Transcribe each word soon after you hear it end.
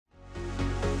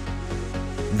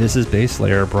This is Base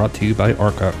Layer, brought to you by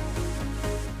Arca.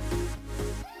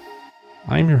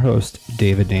 I'm your host,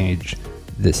 David Nage.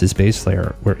 This is Base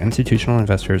Layer, where institutional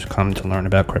investors come to learn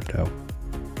about crypto.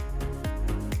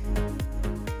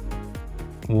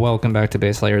 Welcome back to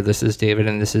Base Layer. This is David,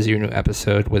 and this is your new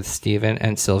episode with Steven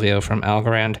and Silvio from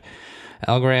Algorand.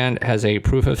 Algorand has a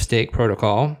proof-of-stake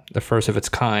protocol, the first of its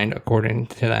kind, according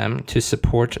to them, to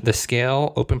support the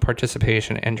scale, open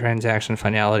participation, and transaction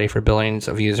finality for billions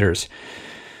of users,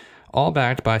 all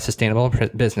backed by sustainable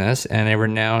business and a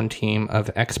renowned team of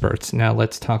experts. Now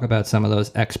let's talk about some of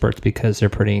those experts because they're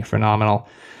pretty phenomenal.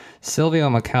 Silvio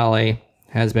Micali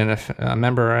has been a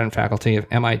member and faculty of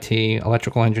MIT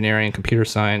Electrical Engineering and Computer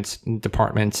Science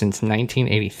Department since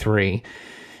 1983.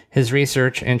 His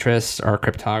research interests are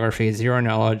cryptography, zero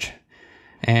knowledge,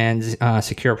 and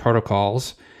secure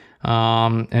protocols,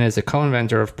 and is a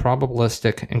co-inventor of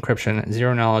probabilistic encryption,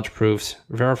 zero knowledge proofs,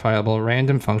 verifiable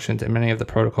random functions, and many of the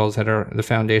protocols that are the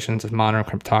foundations of modern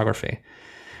cryptography.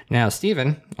 Now,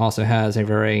 Steven also has a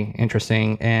very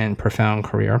interesting and profound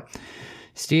career.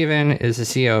 Steven is the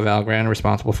CEO of Algorand,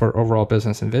 responsible for overall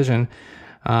business and vision.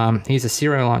 He's a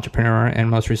serial entrepreneur and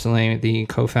most recently the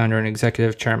co-founder and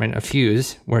executive chairman of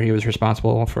Fuse, where he was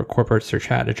responsible for corporate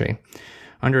strategy.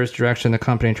 Under his direction, the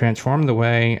company transformed the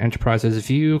way enterprises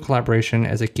view collaboration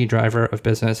as a key driver of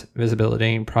business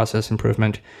visibility, process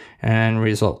improvement, and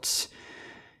results.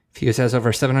 Fuse has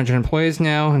over 700 employees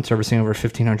now and servicing over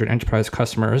 1,500 enterprise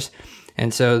customers.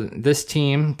 And so this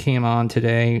team came on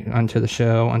today onto the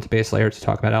show, onto Base Layer, to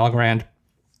talk about Algorand.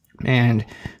 And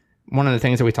one of the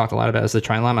things that we talked a lot about is the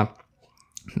trilemma.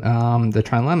 The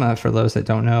trilemma, for those that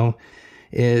don't know,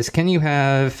 is can you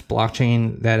have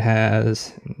blockchain that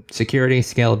has security,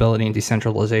 scalability, and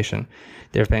decentralization?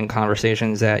 There have been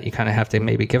conversations that you kind of have to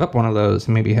maybe give up one of those.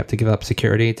 Maybe you have to give up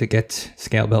security to get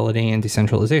scalability and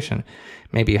decentralization.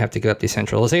 Maybe you have to give up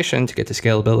decentralization to get to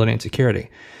scalability and security.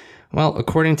 Well,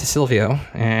 according to Silvio,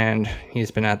 and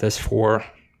he's been at this for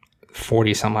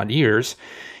 40 some odd years,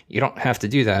 you don't have to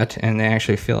do that, and they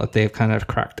actually feel that they've kind of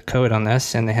cracked the code on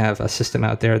this, and they have a system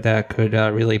out there that could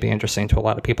really be interesting to a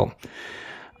lot of people.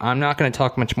 I'm not going to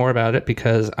talk much more about it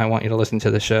because I want you to listen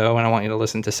to the show, and I want you to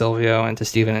listen to Silvio and to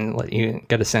Steven and let you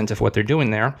get a sense of what they're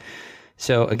doing there.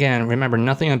 So again, remember,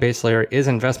 nothing on Base Layer is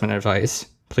investment advice.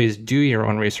 Please do your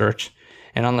own research.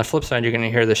 And on the flip side, you're going to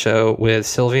hear the show with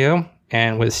Silvio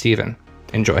and with Steven.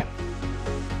 Enjoy.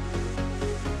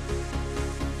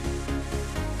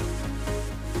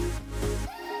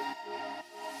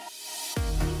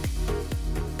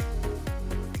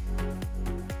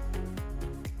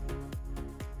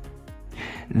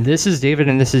 This is David,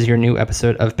 and this is your new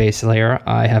episode of Base Layer.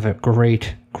 I have a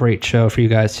great show for you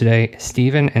guys today.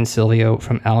 Steven and Silvio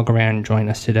from Algorand join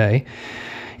us today.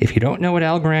 If you don't know what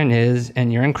Algorand is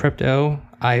and you're in crypto,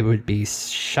 I would be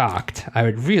shocked. I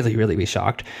would really be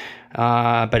shocked.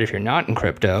 But if you're not in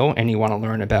crypto and you want to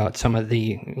learn about some of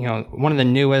the, one of the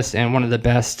newest and one of the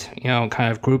best, kind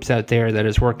of groups out there that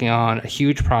is working on a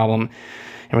huge problem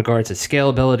in regards to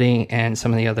scalability and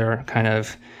some of the other kind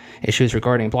of issues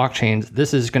regarding blockchains,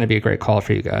 this is going to be a great call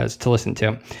for you guys to listen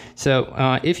to. So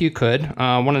if you could,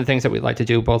 one of the things that we'd like to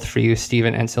do both for you,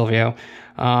 Steven and Silvio,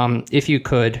 if you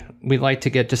could, we'd like to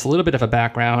get just a little bit of a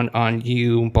background on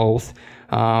you both.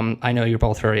 I know you're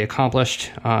both very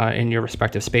accomplished in your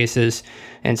respective spaces.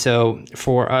 And so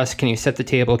for us, can you set the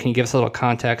table? Can you give us a little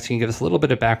context? Can you give us a little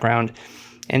bit of background?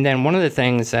 And then one of the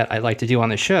things that I like to do on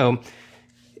the show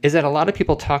is that a lot of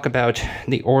people talk about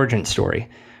the origin story.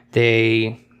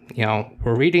 They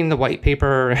were reading the white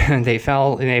paper, and they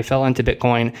fell into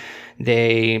Bitcoin.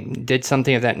 They did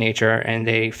something of that nature, and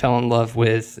they fell in love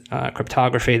with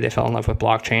cryptography. They fell in love with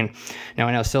blockchain. Now,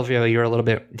 I know, Silvio, you're a little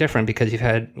bit different because you've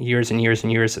had years and years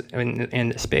and years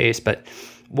in the space, but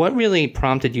what really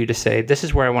prompted you to say, this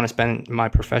is where I want to spend my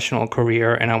professional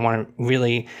career, and I want to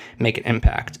really make an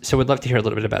impact? So we'd love to hear a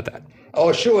little bit about that.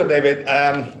 Oh, sure, David.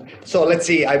 So let's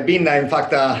see. I've been, in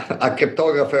fact, a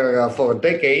cryptographer for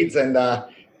decades, and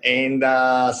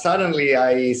suddenly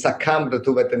I succumbed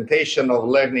to the temptation of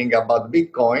learning about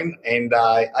Bitcoin, and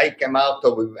I came out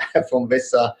from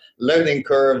this learning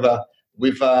curve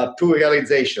with two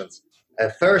realizations.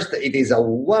 First, it is a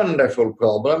wonderful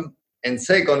problem, and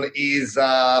second is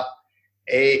a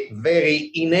very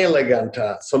inelegant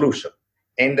solution.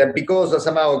 And because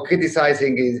somehow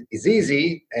criticizing is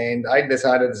easy, and I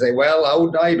decided to say, well, how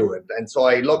would I do it? And so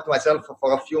I locked myself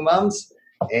for a few months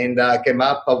and came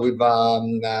up with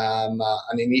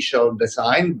an initial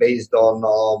design based on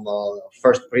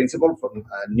first principle, from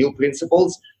new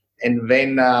principles. And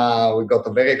then we got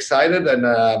very excited, and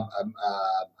I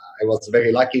was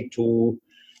very lucky to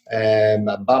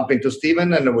bump into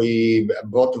Steven, and we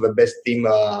brought the best team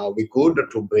we could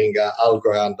to bring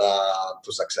Algorand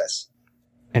to success.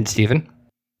 And Steven?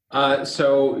 I'm a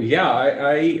serial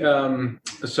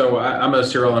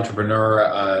entrepreneur.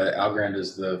 Algorand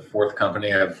is the fourth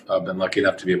company I've been lucky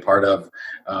enough to be a part of.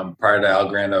 Prior to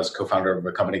Algorand, I was co-founder of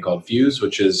a company called Fuse,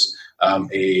 which is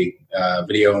a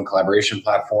video and collaboration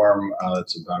platform.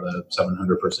 It's about a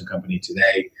 700-person company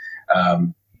today,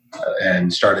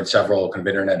 and started several kind of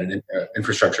internet and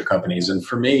infrastructure companies. And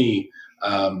for me,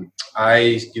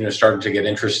 I started to get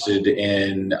interested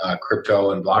in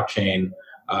crypto and blockchain.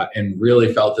 And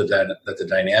really felt that the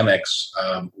dynamics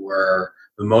were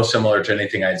the most similar to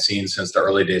anything I'd seen since the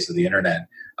early days of the internet,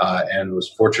 and was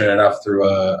fortunate enough through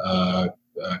a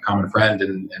common friend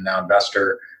and now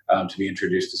investor to be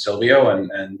introduced to Silvio, and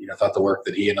thought the work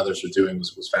that he and others were doing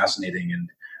was fascinating, and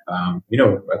I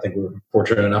think we were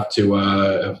fortunate enough to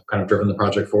have kind of driven the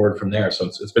project forward from there. So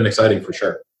it's been exciting for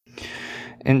sure.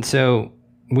 And so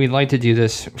we'd like to do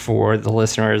this for the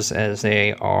listeners as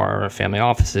they are family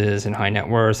offices and high net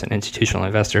worth and institutional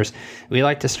investors. We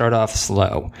like to start off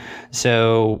slow.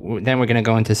 So then we're going to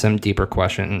go into some deeper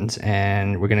questions,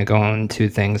 and we're going to go into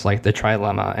things like the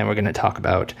trilemma, and we're going to talk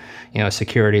about,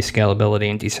 security, scalability,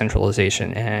 and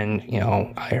decentralization. And,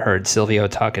 I heard Silvio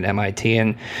talk at MIT,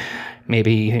 and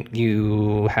maybe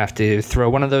you have to throw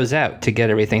one of those out to get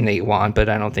everything that you want, but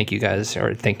I don't think you guys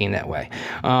are thinking that way.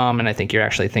 And I think you're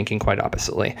actually thinking quite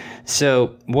oppositely.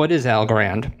 So what is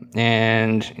Algorand?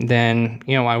 And then,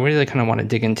 I really kind of want to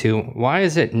dig into, why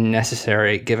is it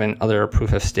necessary given other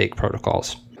proof of stake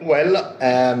protocols? Well,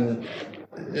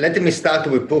 let me start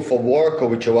with proof of work,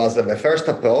 which was the first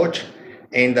approach.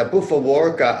 And the proof of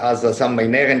work has some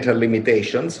inherent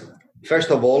limitations.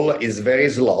 First of all, it's very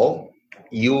slow.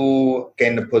 You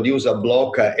can produce a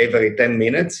block every 10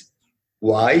 minutes.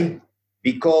 Why?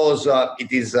 Because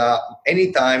it is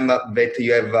any time that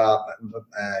you have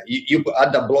you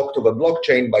add a block to the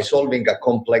blockchain by solving a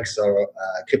complex or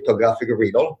cryptographic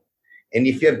riddle. And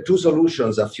if you have two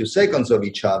solutions a few seconds of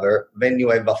each other, then you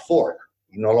have a fork.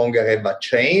 You no longer have a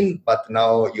chain, but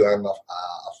now you have a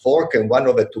fork, and one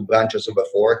of the two branches of the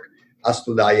fork has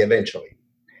to die eventually.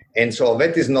 And so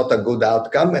that is not a good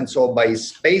outcome. And so by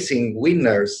spacing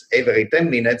winners every 10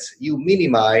 minutes, you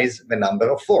minimize the number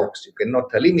of forks. You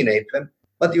cannot eliminate them,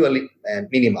 but you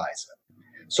minimize them.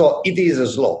 So it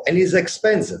is slow and it's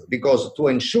expensive, because to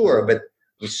ensure that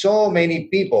so many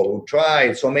people who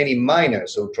tried, so many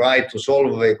miners who tried to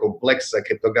solve the complex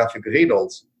cryptographic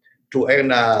riddles to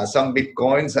earn some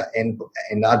Bitcoins and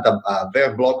add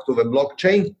their block to the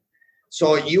blockchain.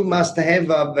 So you must have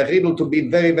the riddle to be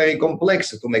very, very complex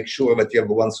to make sure that you have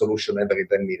one solution every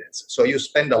 10 minutes. So you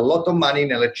spend a lot of money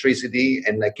in electricity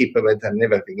and equipment and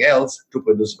everything else to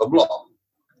produce the block.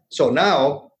 So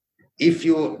now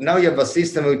you have a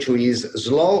system which is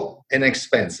slow and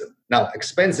expensive. Now,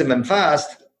 expensive and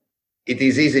fast, it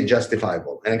is easy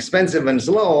justifiable. And expensive and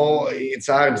slow, it's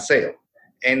a hard sale.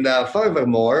 And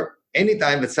furthermore,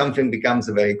 anytime that something becomes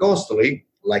very costly,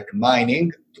 like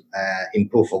mining in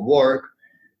proof of work,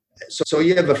 so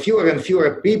you have fewer and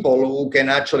fewer people who can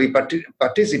actually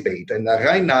participate. And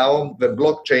right now, the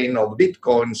blockchain of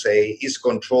Bitcoin, say, is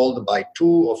controlled by 2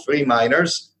 or 3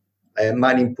 miners,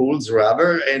 mining pools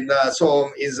rather, and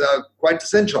so is quite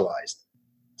centralized.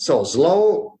 So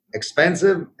slow,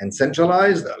 expensive, and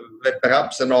centralized, but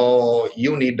perhaps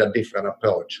you need a different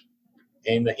approach.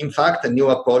 And in fact, new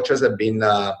approaches have been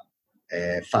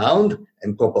found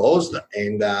and proposed,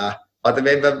 and but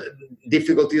they have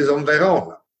difficulties on their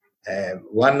own.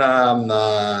 One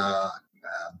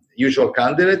usual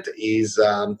candidate is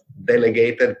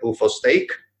delegated proof of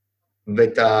stake.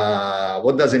 But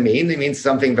what does it mean? It means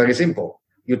something very simple.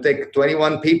 You take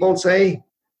 21 people, say,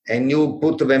 and you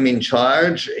put them in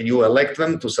charge, and you elect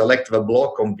them to select the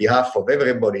block on behalf of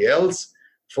everybody else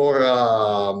for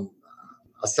a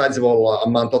sizable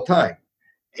amount of time.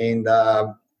 And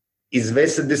is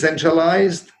this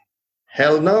decentralized?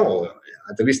 Hell no.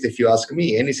 At least if you ask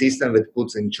me, any system that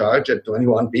puts in charge at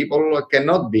 21 people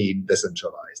cannot be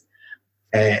decentralized.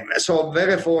 So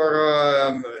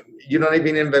therefore, you don't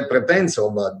even have the pretense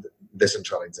of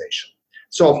decentralization.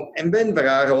 So, and then there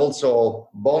are also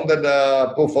bonded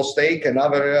proof of stake and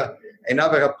other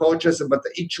approaches, but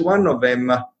each one of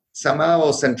them,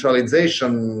 somehow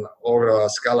centralization or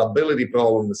scalability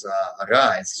problems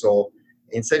arise. So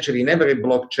essentially in every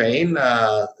blockchain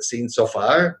seen so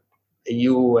far,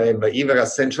 you have either a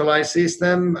centralized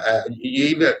system, you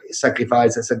either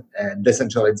sacrifice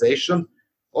decentralization,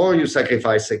 or you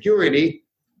sacrifice security,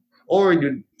 or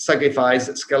you sacrifice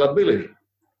scalability.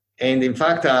 And in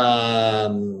fact,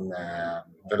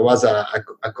 there was a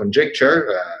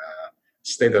conjecture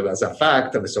stated as a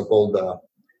fact, the so-called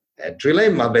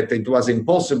trilemma, that it was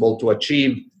impossible to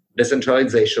achieve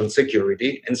decentralization,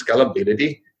 security, and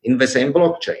scalability in the same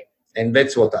blockchain. And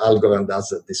that's what Algorand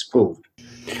has disproved.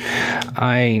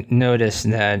 I noticed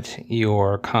that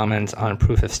your comments on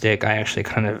proof of stake, I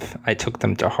took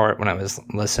them to heart when I was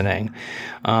listening.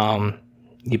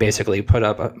 You basically put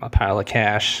up a pile of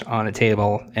cash on a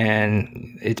table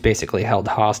and it's basically held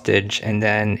hostage. And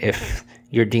then if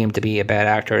you're deemed to be a bad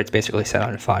actor, it's basically set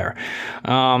on fire.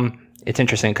 It's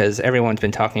interesting because everyone's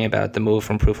been talking about the move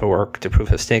from proof of work to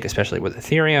proof of stake, especially with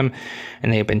Ethereum.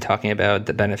 And they've been talking about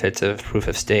the benefits of proof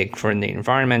of stake for the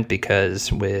environment,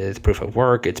 because with proof of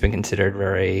work, it's been considered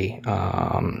very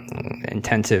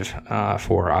intensive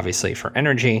for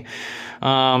energy.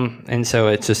 And so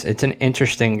it's an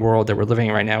interesting world that we're living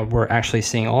in right now. We're actually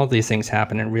seeing all of these things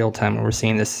happen in real time. And we're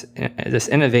seeing this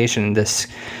innovation,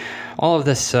 all of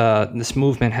this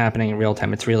movement happening in real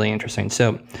time. It's really interesting.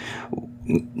 So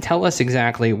tell us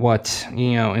exactly what,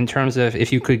 in terms of,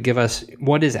 if you could give us,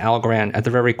 what is Algorand at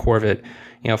the very core of it?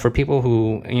 For people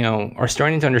who, are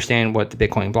starting to understand what the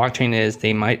Bitcoin blockchain is,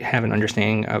 they might have an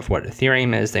understanding of what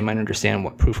Ethereum is. They might understand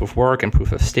what proof of work and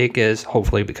proof of stake is,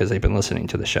 hopefully because they've been listening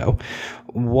to the show.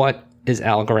 What is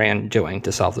Algorand doing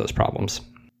to solve those problems?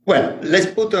 Well,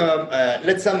 let's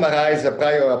summarize the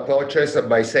prior approaches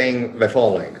by saying the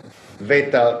following.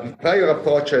 That prior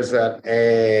approaches are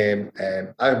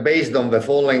based on the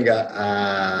following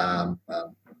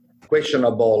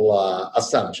questionable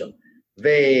assumption.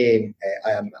 The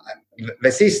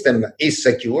system is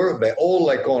secure, the whole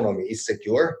economy is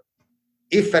secure,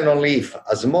 if and only if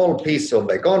a small piece of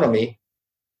the economy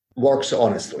works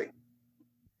honestly.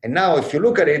 And now, if you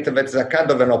look at it, that's a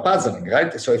kind of puzzling,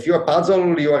 right? So if you're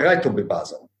puzzled, you are right to be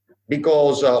puzzled.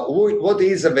 Because what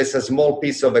is this small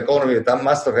piece of economy that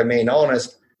must remain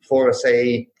honest for,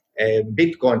 say,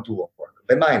 Bitcoin to work?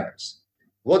 The miners.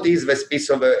 What is this piece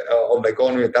of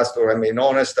economy that has to remain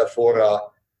honest for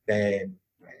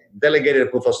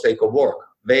delegated proof of stake of work?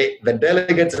 The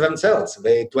delegates themselves,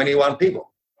 the 21 people.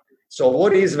 So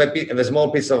what is the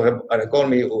small piece of an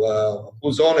economy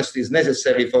whose honesty is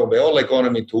necessary for the whole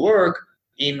economy to work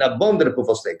in a bonded proof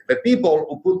of stake? The people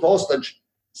who put hostage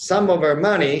some of our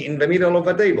money in the middle of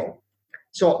a table.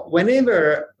 So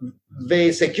whenever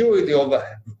the security of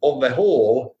the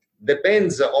whole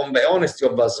depends on the honesty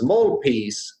of a small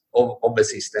piece of the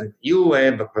system, you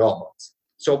have problems.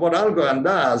 So what Algorand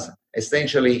does,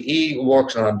 essentially, he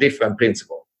works on a different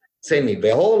principle. Saying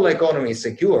the whole economy is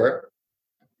secure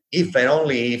if and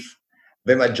only if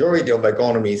the majority of the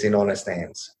economy is in honest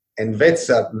hands. And that's,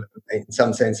 in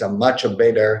some sense, a much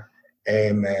better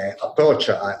approach,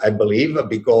 I believe,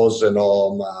 because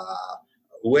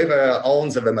whoever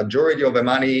owns the majority of the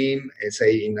money,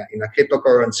 say in a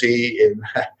cryptocurrency,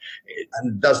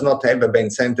 does not have the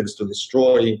incentives to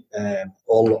destroy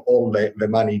all the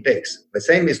money it takes. The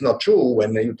same is not true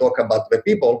when you talk about the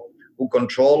people who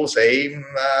control, say,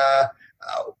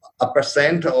 a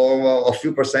percent or a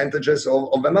few percentages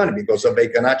of the money, because they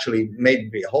can actually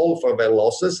make the whole for their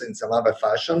losses in some other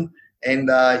fashion.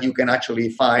 And you can actually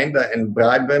find and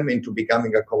bribe them into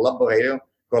becoming a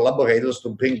collaborators to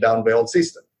bring down the whole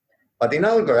system. But in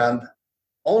Algorand,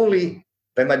 only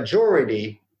the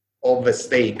majority of the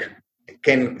stake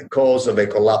can cause the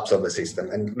collapse of the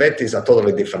system. And that is a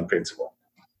totally different principle.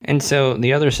 And so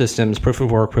the other systems, proof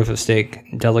of work, proof of stake,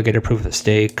 delegated proof of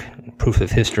stake, proof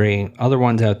of history, other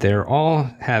ones out there all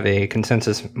have a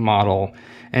consensus model.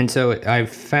 And so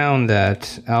I've found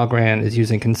that Algorand is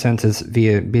using consensus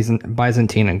via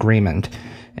Byzantine agreement.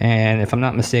 And if I'm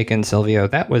not mistaken, Silvio,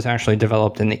 that was actually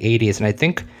developed in the 80s. And I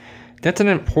think that's an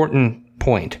important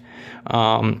point.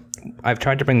 I've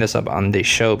tried to bring this up on the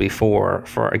show before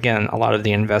for, again, a lot of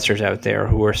the investors out there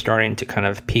who are starting to kind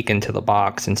of peek into the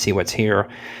box and see what's here.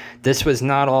 This was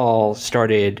not all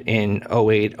started in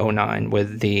 08, 09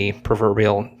 with the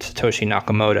proverbial Satoshi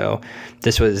Nakamoto.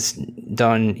 This was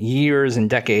done years and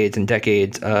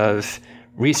decades of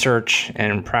research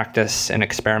and practice and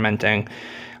experimenting.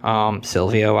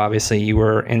 Silvio, obviously, you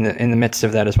were in the midst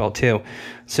of that as well, too.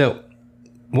 So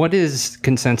what is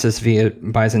consensus via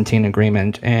Byzantine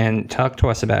agreement? And talk to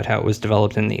us about how it was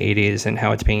developed in the 80s and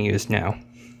how it's being used now.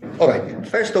 All right.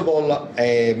 First of all,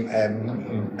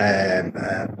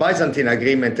 Byzantine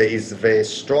agreement is the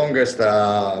strongest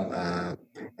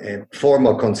form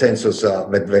of consensus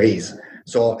that there is.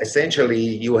 So essentially,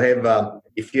 you have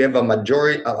if you have a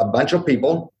bunch of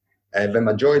people, the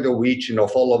majority of which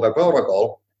follow the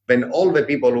protocol, then all the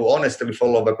people who honestly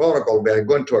follow the protocol, they are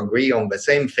going to agree on the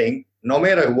same thing, no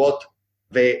matter what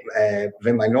the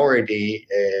minority,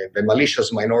 the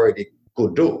malicious minority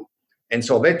could do. And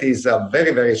so that is a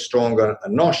very, very strong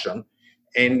notion.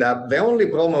 And the only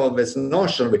problem of this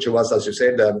notion, which was, as you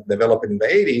said, developed in the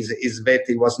 80s, is that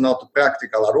it was not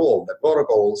practical at all. The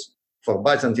protocols for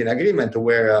Byzantine agreement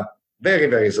were very,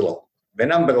 very slow. The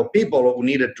number of people who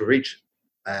needed to reach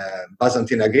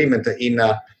Byzantine agreement in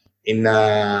a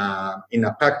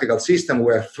practical system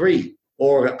were 3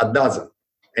 or a dozen.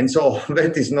 And so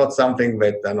that is not something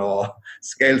that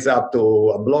scales up to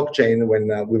a blockchain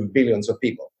with billions of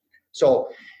people. So,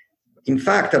 in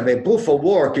fact, the proof of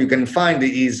work you can find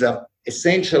is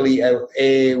essentially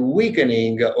a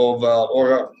weakening of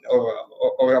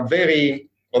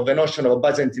the notion of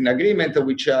Byzantine agreement,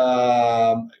 which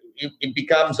it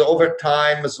becomes over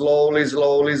time slowly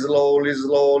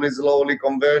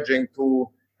converging to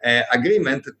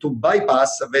agreement to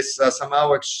bypass this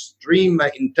somehow extreme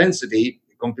intensity,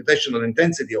 computational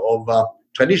intensity of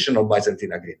traditional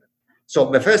Byzantine agreement. So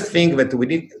the first thing that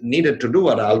we needed to do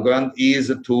at Algorand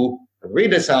is to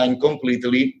redesign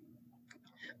completely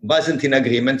Byzantine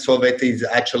agreement so that it's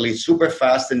actually super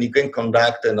fast and you can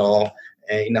conduct in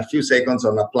a few seconds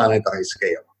on a planetary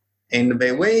scale. And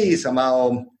the way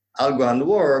somehow Algorand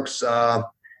works,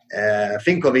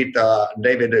 think of it,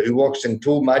 David, it works in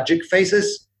 2 magic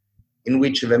phases, in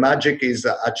which the magic is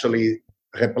actually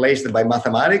replaced by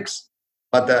mathematics,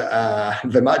 but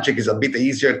the magic is a bit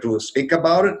easier to speak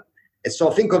about it. And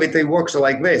so think of it, it works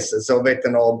like this, so that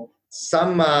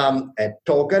some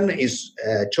token is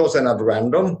chosen at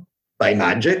random by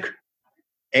magic,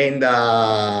 and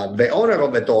the owner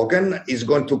of the token is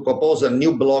going to propose a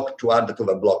new block to add to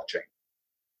the blockchain.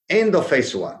 End of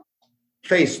phase 1.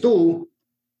 Phase 2,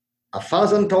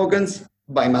 1,000 tokens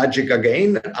by magic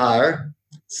again are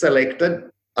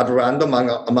selected at random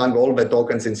among all the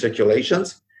tokens in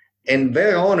circulations, and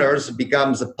their owners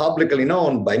becomes publicly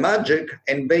known by magic,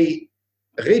 and they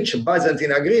reach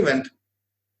Byzantine agreement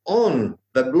on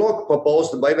the block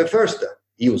proposed by the first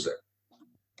user.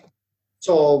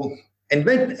 So, and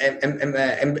then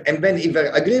if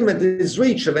the agreement is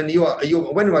reached, when your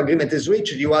agreement is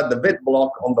reached, you add the vet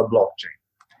block on the blockchain.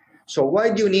 So why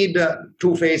do you need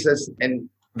 2 phases? And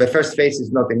the first phase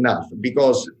is not enough,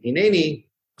 because in any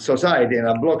society, and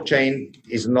a blockchain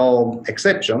is no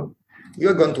exception,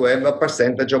 you're going to have a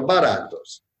percentage of bad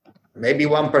actors, maybe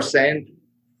 1%,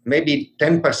 maybe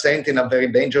 10% in a very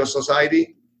dangerous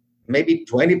society, maybe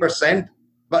 20%,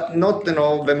 but not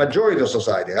the majority of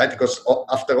society, right? Because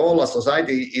after all, a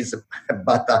society is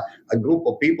but a group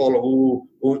of people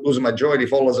whose majority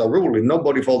follows a rule. If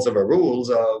nobody follows the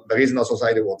rules, there is no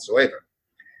society whatsoever.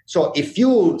 So if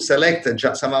you select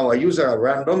somehow a user at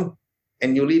random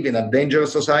and you live in a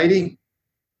dangerous society,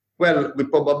 well, with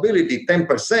probability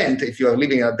 10%, if you are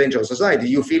living in a dangerous society,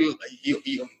 you feel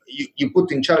you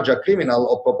put in charge a criminal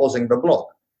of proposing the block.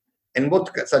 And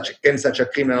what can such a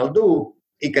criminal do?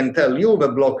 He can tell you the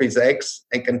block is X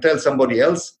and can tell somebody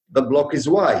else the block is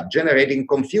Y, generating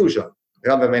confusion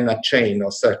rather than a chain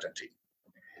of certainty.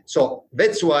 So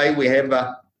that's why we have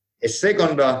a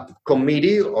second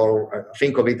committee, or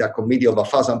think of it a committee of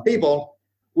 1,000 people,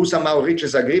 who somehow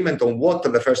reaches agreement on what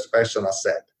the first person has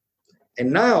said.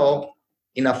 And now,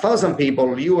 in 1,000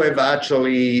 people, you have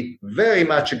actually very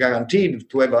much guaranteed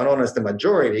to have an honest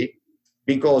majority,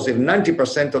 because if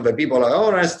 90% of the people are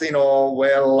honest,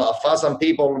 1,000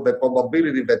 people, the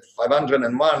probability that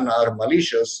 501 are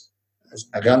malicious,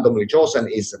 randomly chosen,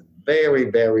 is very,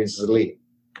 very slim,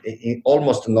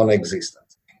 almost non-existent.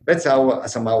 That's how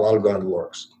somehow Algorand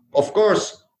works. Of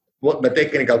course, what the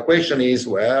technical question is,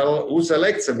 well, who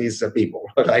selects these people,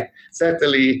 right?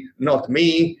 Certainly not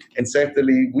me, and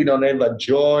certainly we don't have a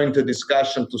joint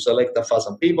discussion to select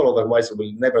 1,000 people, otherwise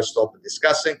we'll never stop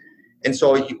discussing. And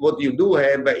so what you do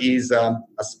have is a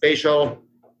special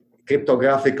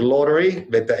cryptographic lottery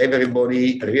that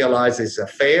everybody realizes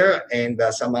fair, and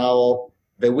somehow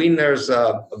the winners,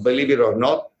 believe it or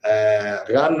not,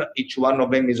 run each one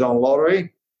of them his own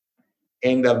lottery.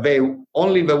 And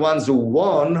only the ones who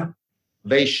won,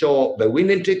 they show the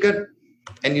winning ticket,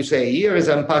 and you say, here is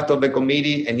I'm part of the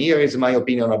committee, and here is my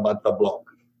opinion about the block.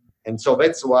 And so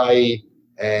that's why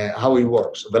how it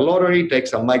works. The lottery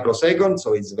takes a microsecond,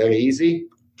 so it's very easy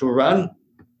to run.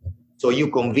 So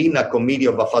you convene a committee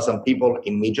of 1,000 people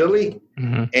immediately.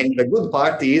 Mm-hmm. And the good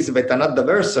part is that an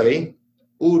adversary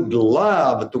would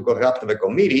love to corrupt the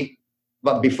committee,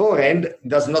 but beforehand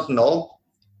does not know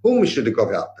whom should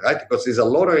corrupt, right? Because it's a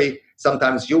lottery.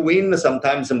 Sometimes you win,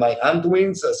 sometimes my aunt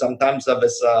wins, sometimes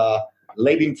this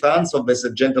lady in France or this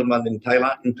gentleman in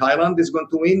Thailand is going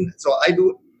to win. So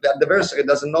the adversary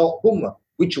doesn't know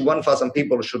which 1,000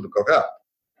 people should corrupt.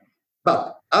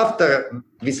 But after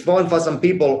these 4,000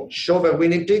 people show their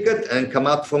winning ticket and come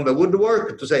out from the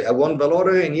woodwork to say, I won the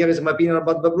lottery and here is my opinion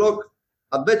about the block,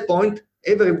 at that point,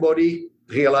 everybody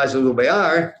realizes who they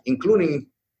are, including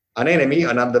an enemy,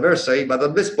 an adversary, but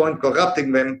at this point,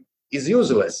 corrupting them is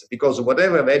useless because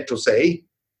whatever they had to say,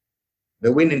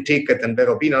 the winning ticket and their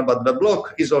opinion about the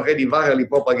block is already virally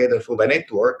propagated through the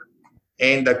network,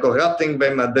 and corrupting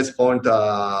them at this point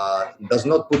does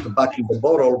not put back in the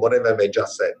bottle whatever they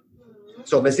just said.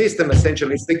 So the system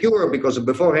essentially is secure because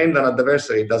beforehand an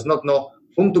adversary does not know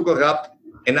whom to corrupt,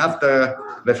 and after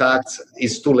the fact,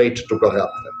 it's too late to corrupt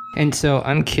them. And so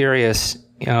I'm curious,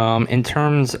 in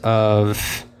terms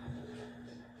of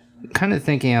kind of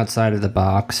thinking outside of the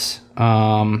box,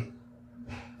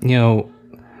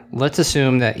 let's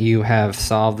assume that you have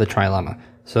solved the trilemma.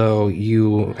 So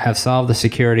you have solved the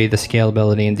security, the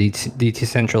scalability, and the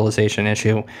decentralization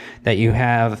issue, that you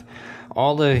have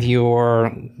all of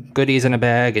your goodies in a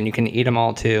bag and you can eat them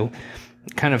all too.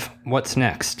 Kind of what's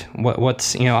next?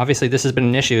 What's obviously this has been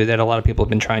an issue that a lot of people have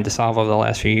been trying to solve over the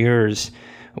last few years.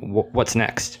 What's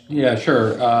next? Yeah,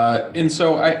 sure. And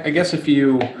so I guess if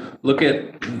you look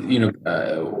at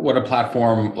what a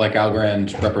platform like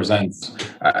Algorand represents,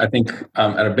 I think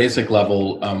at a basic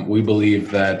level, we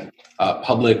believe that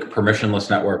public permissionless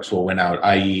networks will win out,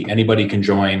 i.e. anybody can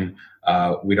join.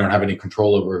 We don't have any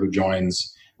control over who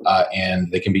joins,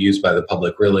 and they can be used by the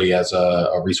public really as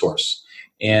a resource.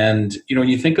 And when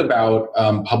you think about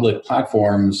public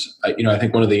platforms, I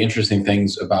think one of the interesting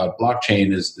things about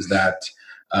blockchain is that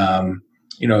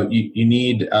you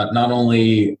need not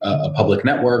only a public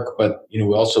network, but we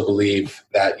also believe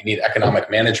that you need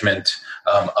economic management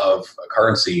of a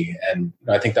currency, and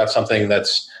I think that's something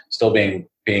that's still being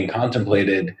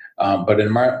contemplated. But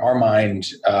in our mind,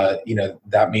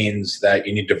 that means that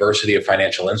you need diversity of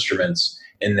financial instruments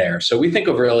in there. So we think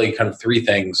of really kind of three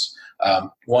things.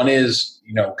 One is,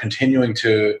 continuing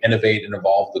to innovate and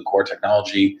evolve the core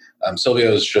technology.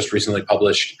 Silvio has just recently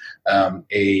published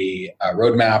a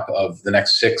roadmap of the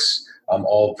next 6,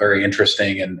 all very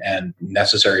interesting and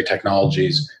necessary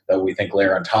technologies that we think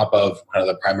layer on top of kind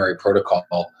of the primary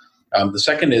protocol. The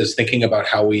second is thinking about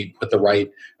how we put the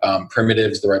right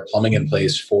primitives, the right plumbing in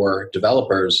place for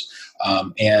developers.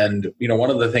 And one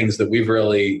of the things that we've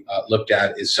really looked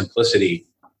at is simplicity.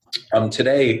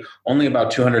 Today, only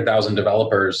about 200,000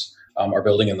 developers are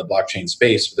building in the blockchain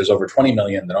space, but there's over 20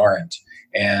 million that aren't.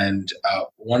 And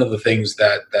one of the things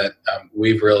that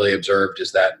we've really observed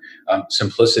is that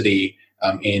simplicity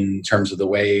in terms of the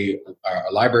way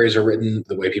our libraries are written,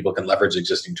 the way people can leverage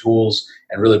existing tools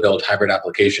and really build hybrid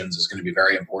applications is going to be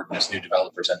very important as new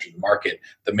developers enter the market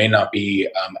that may not be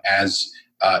as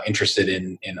interested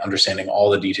in understanding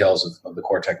all the details of the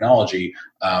core technology,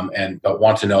 but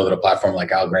want to know that a platform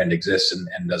like Algorand exists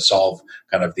and does solve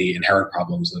kind of the inherent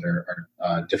problems that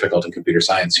are difficult in computer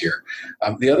science here.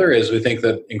 The other is we think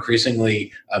that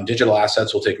increasingly digital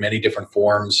assets will take many different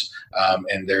forms,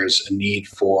 and there's a need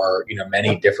for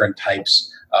many different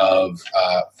types of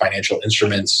financial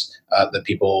instruments that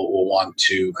people will want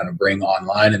to kind of bring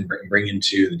online and bring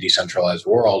into the decentralized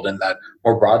world. And that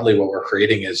more broadly, what we're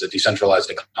creating is a decentralized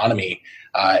economy,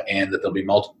 and that there'll be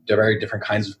very different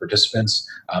kinds of participants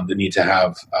that need to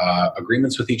have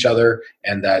agreements with each other,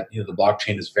 and that the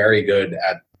blockchain is very good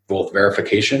at both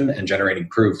verification and generating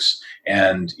proofs.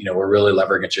 And we're really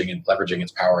leveraging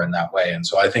its power in that way. And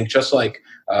so I think just like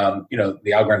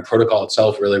the Algorand protocol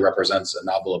itself really represents a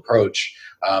novel approach,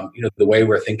 the way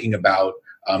we're thinking about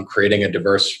creating a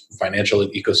diverse financial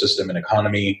ecosystem and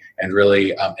economy, and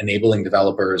really enabling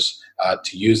developers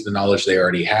to use the knowledge they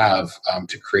already have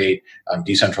to create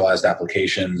decentralized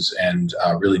applications and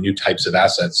really new types of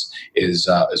assets is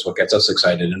what gets us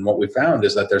excited. And what we found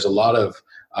is that there's a lot of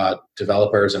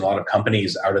developers and a lot of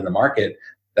companies out in the market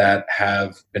that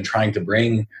have been trying to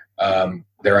bring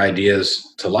their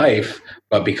ideas to life,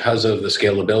 but because of the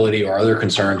scalability or other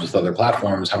concerns with other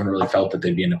platforms, haven't really felt that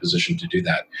they'd be in a position to do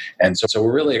that. And so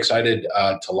we're really excited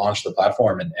to launch the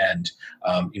platform and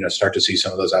start to see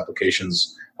some of those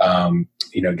applications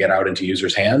get out into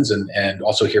users' hands, and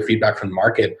also hear feedback from the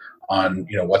market on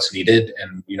what's needed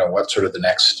and what's sort of the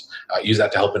next use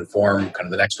that to help inform kind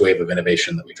of the next wave of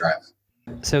innovation that we drive.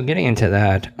 So getting into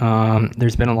that,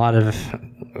 there's been a lot of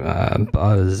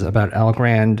buzz about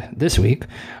Algorand this week,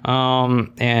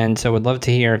 and so would love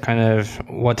to hear kind of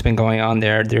what's been going on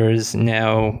there. There's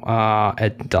now a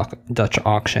Dutch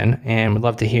auction, and would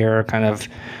love to hear kind of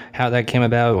how that came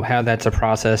about, how that's a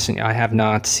process. I have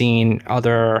not seen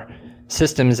other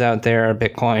systems out there,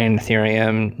 Bitcoin,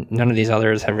 Ethereum, none of these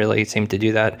others have really seemed to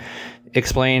do that.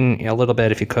 Explain a little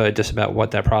bit, if you could, just about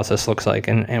what that process looks like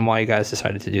and why you guys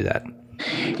decided to do that.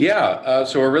 Yeah,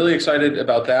 so we're really excited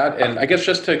about that. And I guess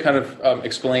just to kind of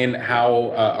explain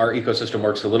how our ecosystem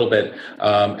works a little bit,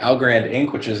 Algorand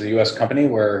Inc., which is the US company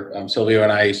where Silvio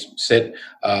and I sit,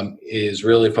 is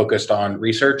really focused on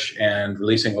research and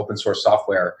releasing open source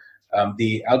software.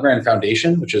 The Algorand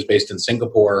Foundation, which is based in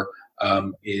Singapore,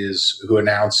 is who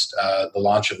announced the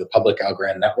launch of the public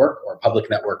Algorand network, or public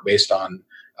network based on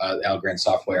the Algorand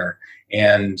software.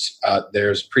 And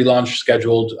there's pre-launch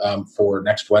scheduled for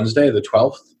next Wednesday, the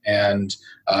 12th. And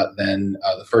then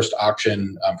the first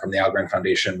auction from the Algorand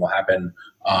Foundation will happen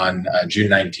on June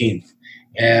 19th.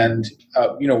 And,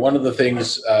 one of the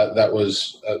things that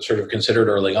was sort of considered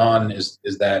early on is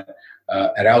that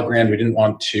at Algorand, we didn't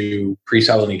want to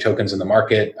pre-sell any tokens in the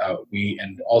market.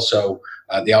 And also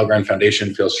the Algorand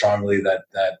Foundation feels strongly that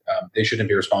they shouldn't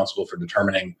be responsible for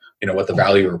determining, what the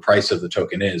value or price of the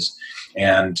token is.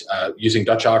 And using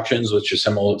Dutch auctions, which is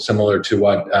similar to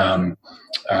what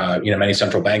many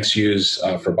central banks use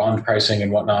for bond pricing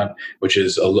and whatnot, which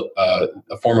is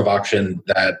a form of auction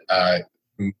that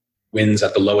wins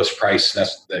at the lowest price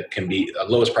that can be the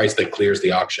lowest price that clears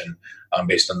the auction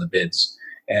based on the bids.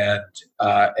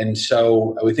 And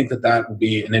so we think that would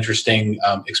be an interesting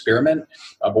experiment.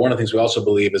 But one of the things we also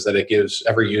believe is that it gives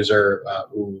every user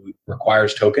who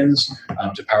requires tokens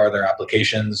to power their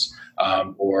applications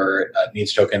or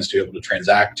needs tokens to be able to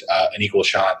transact an equal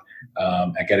shot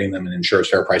at getting them and ensures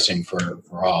fair pricing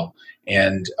for all.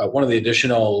 And one of the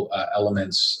additional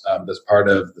elements that's part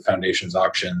of the foundation's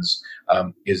auctions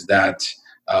is that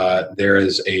there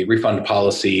is a refund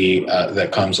policy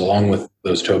that comes along with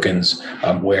those tokens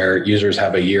where users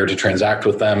have a year to transact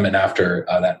with them, and after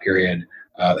that period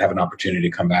have an opportunity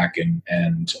to come back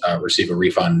and receive a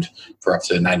refund for up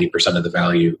to 90% of the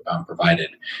value provided.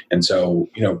 And so,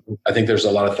 I think there's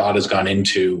a lot of thought has gone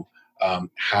into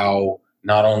how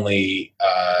not only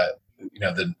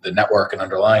the network and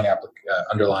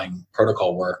underlying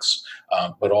protocol works,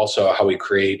 but also how we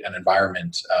create an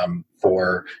environment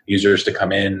for users to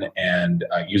come in and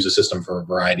use the system for a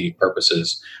variety of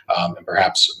purposes, and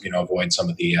perhaps avoid some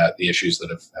of the issues that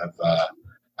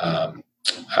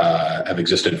have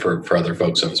existed for other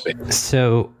folks in the space.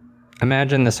 So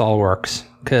imagine this all works,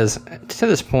 because to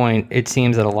this point, it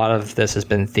seems that a lot of this has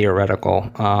been theoretical.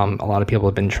 A lot of people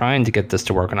have been trying to get this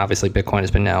to work, and obviously Bitcoin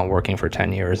has been now working for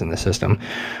 10 years in the system.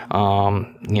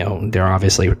 There are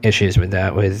obviously issues with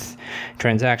that, with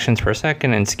transactions per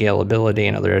second and scalability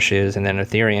and other issues. And then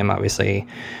Ethereum obviously,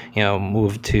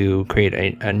 moved to create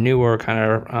a newer kind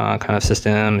of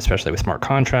system, especially with smart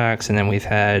contracts. And then we've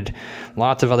had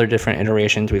lots of other different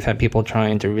iterations. We've had people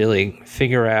trying to really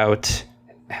figure out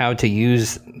how to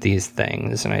use these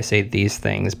things, and I say these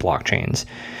things, blockchains.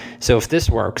 So if this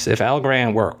works, if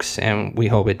Algorand works, and we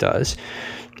hope it does,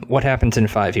 what happens in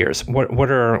 5 years? What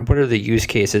are the use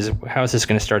cases? How is this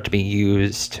going to start to be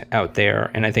used out there?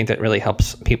 And I think that really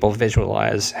helps people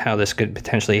visualize how this could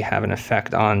potentially have an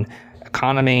effect on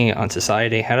economy, on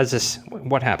society.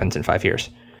 What happens in 5 years?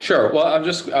 Sure. Well, I'm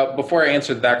just before I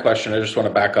answer that question, I just want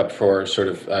to back up for sort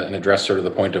of and address sort of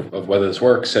the point of whether this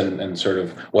works and sort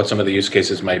of what some of the use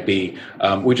cases might be.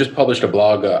 We just published a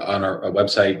blog on our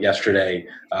website yesterday,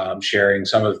 sharing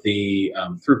some of the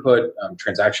throughput,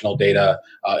 transactional data,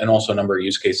 and also a number of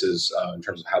use cases in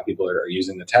terms of how people are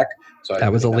using the tech. So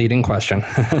that was a leading question.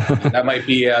 That might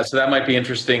be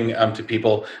interesting to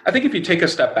people. I think if you take a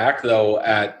step back, though,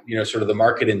 at sort of the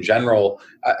market in general,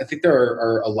 I think there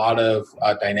are a lot of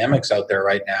dynamics out there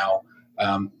right now,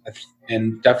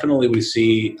 and definitely we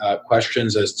see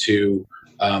questions as to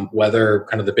whether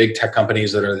kind of the big tech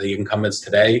companies that are the incumbents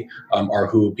today are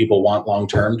who people want long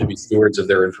term to be stewards of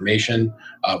their information,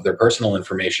 of their personal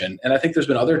information. And I think there's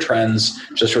been other trends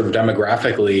just sort of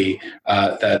demographically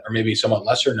that are maybe somewhat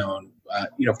lesser known.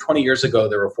 20 years ago,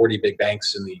 there were 40 big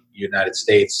banks in the United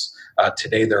States.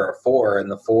 Today, there are 4, and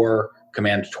the 4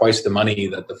 command twice the money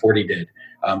that the 40 did.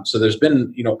 So there's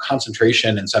been,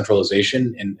 concentration and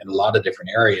centralization in a lot of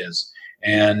different areas.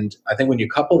 And I think when you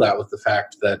couple that with the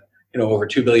fact that, over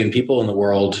 2 billion people in the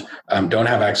world don't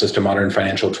have access to modern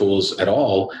financial tools at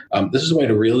all, this is a way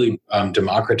to really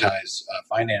democratize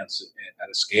finance at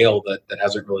a scale that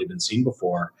hasn't really been seen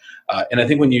before. And I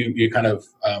think when you kind of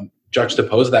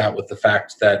juxtapose that with the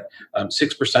fact that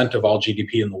 6% of all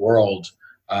GDP in the world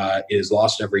is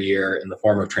lost every year in the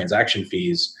form of transaction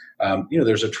fees,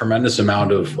 there's a tremendous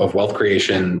amount of wealth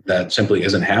creation that simply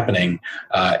isn't happening.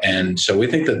 And so we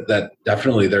think that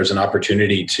definitely there's an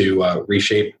opportunity to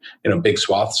reshape, big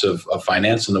swaths of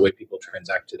finance and the way people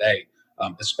transact today.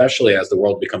 especially as the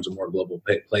world becomes a more global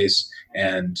place.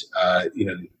 And,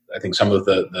 I think some of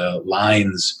the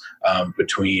lines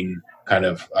between kind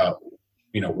of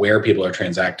where people are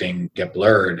transacting get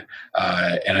blurred.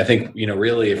 And I think,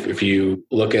 really, if you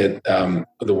look at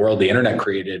the world the internet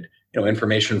created,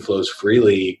 information flows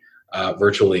freely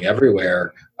virtually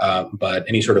everywhere. But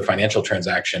any sort of financial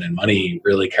transaction and money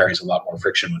really carries a lot more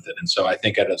friction with it. And so I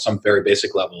think at some very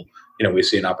basic level, we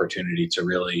see an opportunity to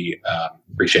really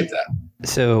reshape that.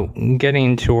 So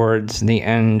getting towards the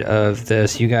end of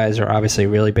this, you guys are obviously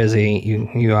really busy.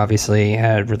 You obviously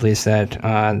had released that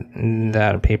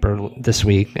paper this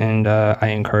week, and I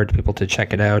encourage people to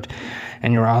check it out.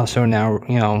 And you're also now,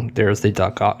 there's the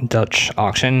Dutch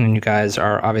auction, and you guys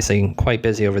are obviously quite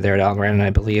busy over there at Algorand, and I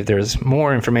believe there's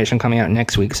more information coming out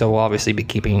next week, so we'll obviously be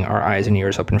keeping our eyes and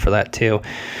ears open for that too.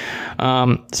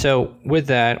 So with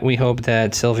that, we hope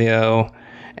that Silvio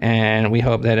and we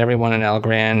hope that everyone in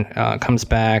Algorand comes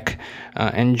back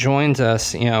and joins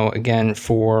us, again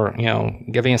for,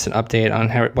 giving us an update on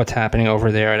what's happening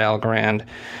over there at Algorand.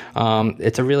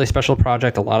 It's a really special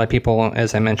project. A lot of people,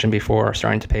 as I mentioned before, are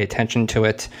starting to pay attention to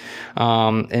it.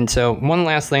 And so one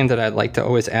last thing that I'd like to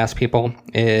always ask people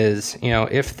is,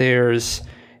 if there's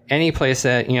any place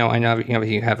that, I know,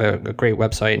 you have a great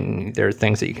website and there are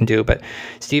things that you can do, but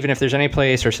Stephen, if there's any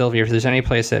place, or Sylvia, if there's any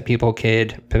place that people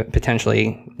could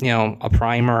potentially, a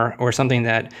primer or something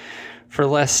that for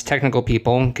less technical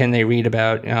people, can they read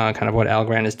about kind of what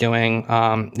Algorand is doing?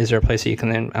 Is there a place that you can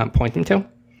then point them to?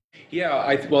 Yeah,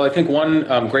 I think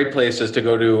one great place is to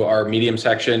go to our Medium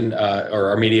section or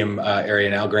our Medium area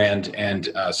in Algorand and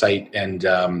site and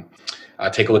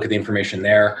take a look at the information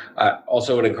there.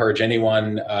 Also would encourage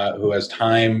anyone who has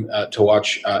time to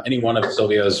watch any one of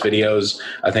Silvio's videos.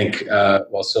 I think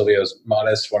while Silvio's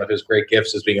modest, one of his great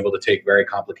gifts is being able to take very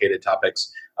complicated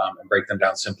topics and break them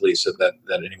down simply so that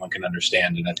anyone can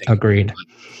understand. And I think agreed,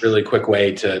 really quick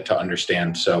way to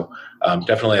understand. So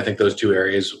definitely, I think those two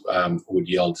areas would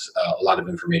yield a lot of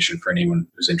information for anyone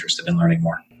who's interested in learning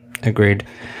more. Agreed.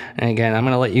 And again, I'm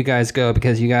going to let you guys go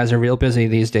because you guys are real busy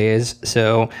these days.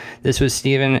 So this was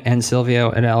Stephen and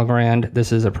Silvio at Algorand.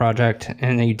 This is a project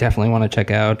and you definitely want to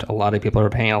check out. A lot of people are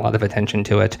paying a lot of attention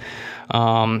to it.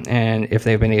 And if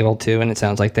they've been able to, and it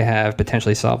sounds like they have,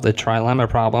 potentially solved the trilemma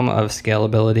problem of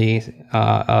scalability,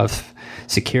 of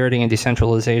security and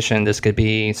decentralization, this could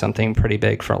be something pretty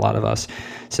big for a lot of us.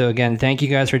 So again, thank you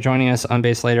guys for joining us on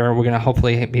Base Later. We're going to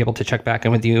hopefully be able to check back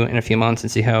in with you in a few months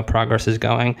and see how progress is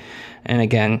going. And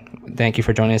again, thank you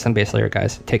for joining us on Base Layer,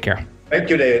 guys. Take care. Thank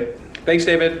you, David. Thanks,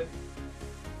 David.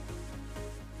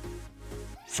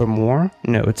 For more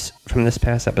notes from this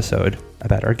past episode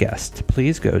about our guest,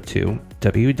 please go to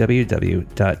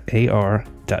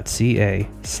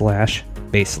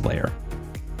www.ar.ca/baselayer.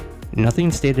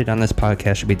 Nothing stated on this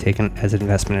podcast should be taken as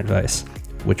investment advice,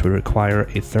 which would require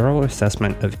a thorough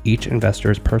assessment of each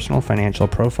investor's personal financial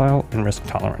profile and risk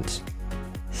tolerance.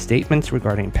 Statements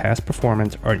regarding past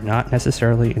performance are not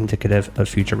necessarily indicative of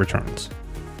future returns.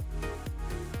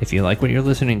 If you like what you're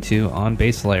listening to on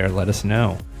Base Layer, let us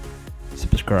know.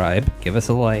 Subscribe, give us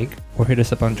a like, or hit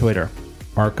us up on Twitter.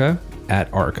 Arca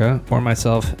 @Arca, or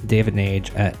myself, David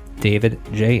Nage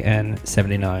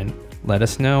 @DavidJN79. Let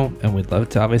us know, and we'd love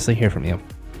to obviously hear from you.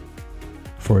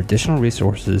 For additional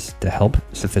resources to help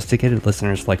sophisticated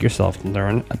listeners like yourself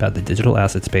learn about the digital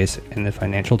asset space and the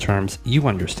financial terms you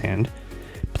understand,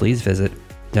 please visit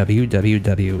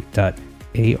www.ar.ca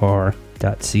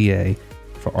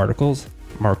for articles,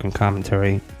 market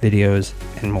commentary, videos,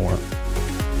 and more.